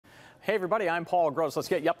Hey everybody, I'm Paul Gross. Let's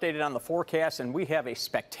get you updated on the forecast, and we have a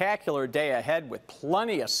spectacular day ahead with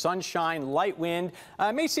plenty of sunshine, light wind.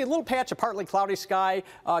 May see a little patch of partly cloudy sky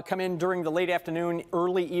come in during the late afternoon,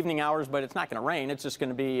 early evening hours, but it's not going to rain. It's just going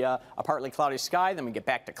to be a partly cloudy sky. Then we get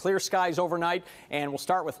back to clear skies overnight, and we'll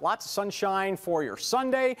start with lots of sunshine for your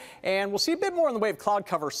Sunday, and we'll see a bit more in the way of cloud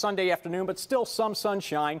cover Sunday afternoon, but still some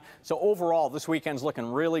sunshine. So overall, this weekend's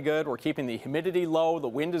looking really good. We're keeping the humidity low. The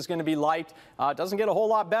wind is going to be light. It doesn't get a whole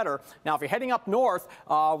lot better. Now, if you're heading up north,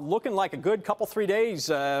 looking like a good couple, 3 days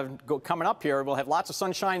coming up here. We'll have lots of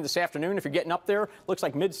sunshine this afternoon. If you're getting up there, looks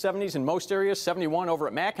like mid-70s in most areas, 71 over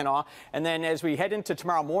at Mackinac. And then as we head into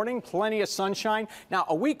tomorrow morning, plenty of sunshine. Now,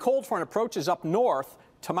 a weak cold front approaches up north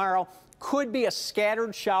tomorrow. Could be a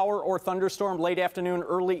scattered shower or thunderstorm late afternoon,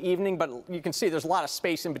 early evening, but you can see there's a lot of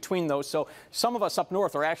space in between those. So some of us up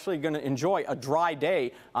north are actually going to enjoy a dry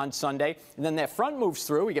day on Sunday. And then that front moves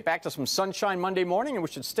through. We get back to some sunshine Monday morning, and we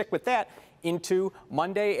should stick with that into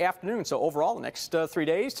Monday afternoon. So overall, the next 3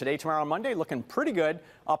 days, today, tomorrow, Monday, looking pretty good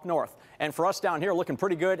up north. And for us down here, looking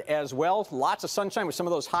pretty good as well. Lots of sunshine with some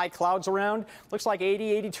of those high clouds around. Looks like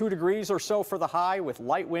 80, 82 degrees or so for the high with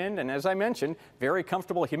light wind. And as I mentioned, very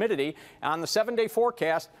comfortable humidity. On the 7-day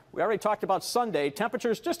forecast, we already talked about Sunday.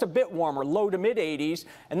 Temperatures just a bit warmer, low to mid 80s.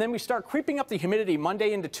 And then we start creeping up the humidity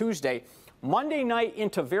Monday into Tuesday. Monday night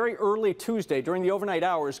into very early Tuesday during the overnight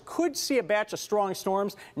hours, could see a batch of strong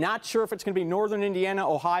storms. Not sure if it's going to be northern Indiana,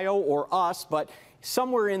 Ohio, or us, but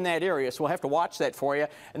somewhere in that area, so we'll have to watch that for you.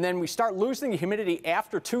 And then we start losing the humidity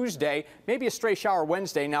after Tuesday, maybe a stray shower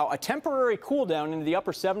Wednesday. Now, a temporary cool down into the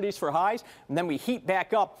upper 70s for highs, and then we heat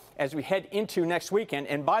back up as we head into next weekend.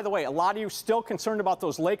 And by the way, a lot of you still concerned about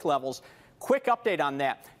those lake levels. Quick update on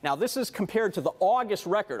that. Now, this is compared to the August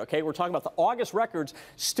record, okay? We're talking about the August records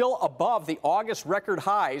still above the August record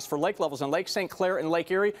highs for lake levels in Lake St. Clair and Lake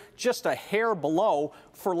Erie, just a hair below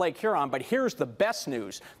for Lake Huron. But here's the best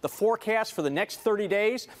news. The forecast for the next 30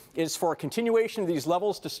 days is for a continuation of these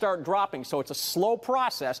levels to start dropping. So it's a slow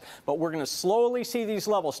process, but we're going to slowly see these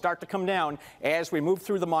levels start to come down as we move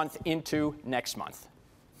through the month into next month.